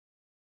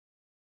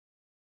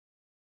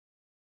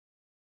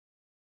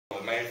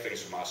the main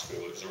things from my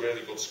school, it was a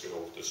really good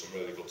school. There's some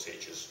really good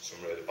teachers,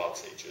 some really bad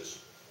teachers.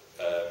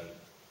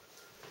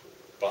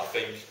 But I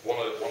think one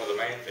of the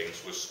main things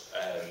was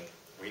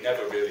we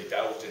never really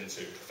delved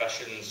into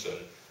professions,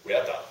 and we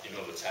had that, you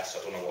know, the test,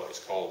 I don't know what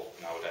it's called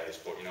nowadays,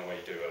 but you know, when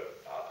you do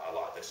I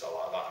like this, I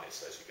like that, and it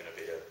says you're going to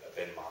be a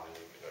bin man, and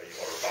you've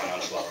got a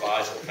financial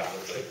advisor kind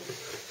of thing.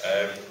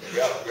 We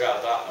had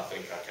that, and I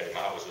think I came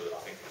out as a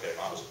bin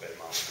man, to be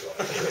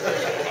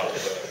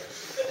honest.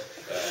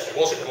 It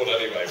wasn't good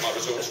anyway. My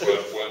results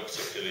weren't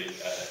particularly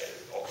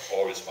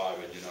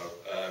awe-inspiring, you know.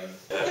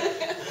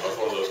 I was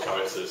one of those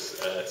characters,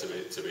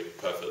 to be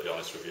perfectly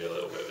honest with you, a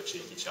little bit of a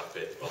cheeky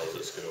chappy while I was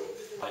at school.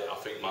 I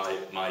think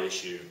my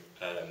issue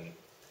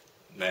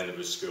mainly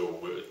with school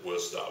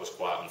was that I was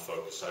quite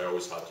unfocused. I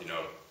always had, you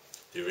know,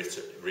 the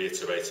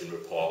reiterating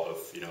report of,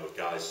 you know,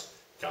 guys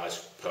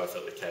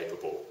perfectly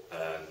capable,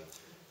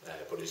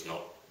 but he's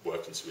not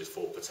working to his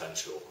full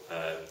potential,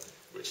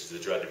 which is the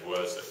dreaded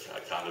words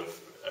that kind of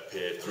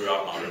appeared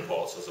throughout my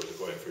reports as I was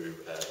going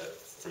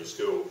through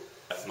school.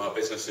 My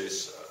business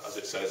is, as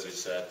it says,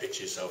 is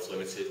Pitch Yourself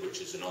Limited, which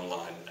is an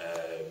online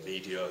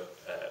media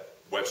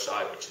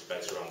website which is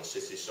based around the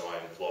city. So I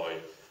employ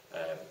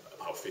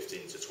about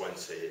 15 to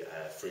 20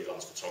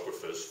 freelance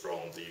photographers from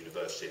the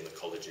university and the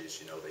colleges,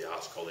 you know, the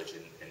arts college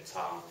in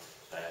town,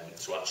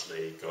 to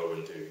actually go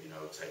and do, you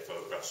know, take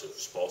photographs of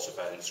sports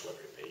events, whether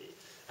it be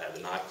the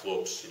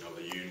nightclubs, you know,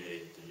 the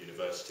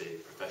university,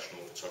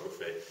 professional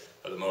photography.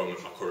 At the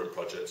moment, my current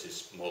project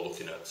is more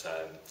looking at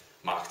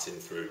marketing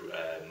through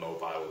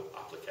mobile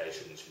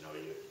applications. You know,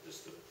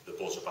 there's the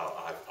buzz about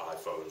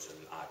iPhones and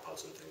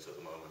iPads and things at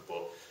the moment,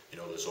 but you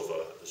know, there's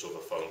other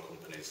phone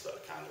companies that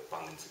are kind of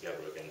banding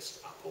together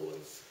against Apple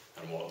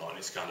and whatnot. And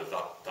it's kind of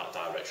that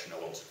direction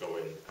I want to go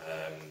in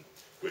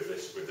with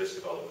this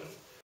development.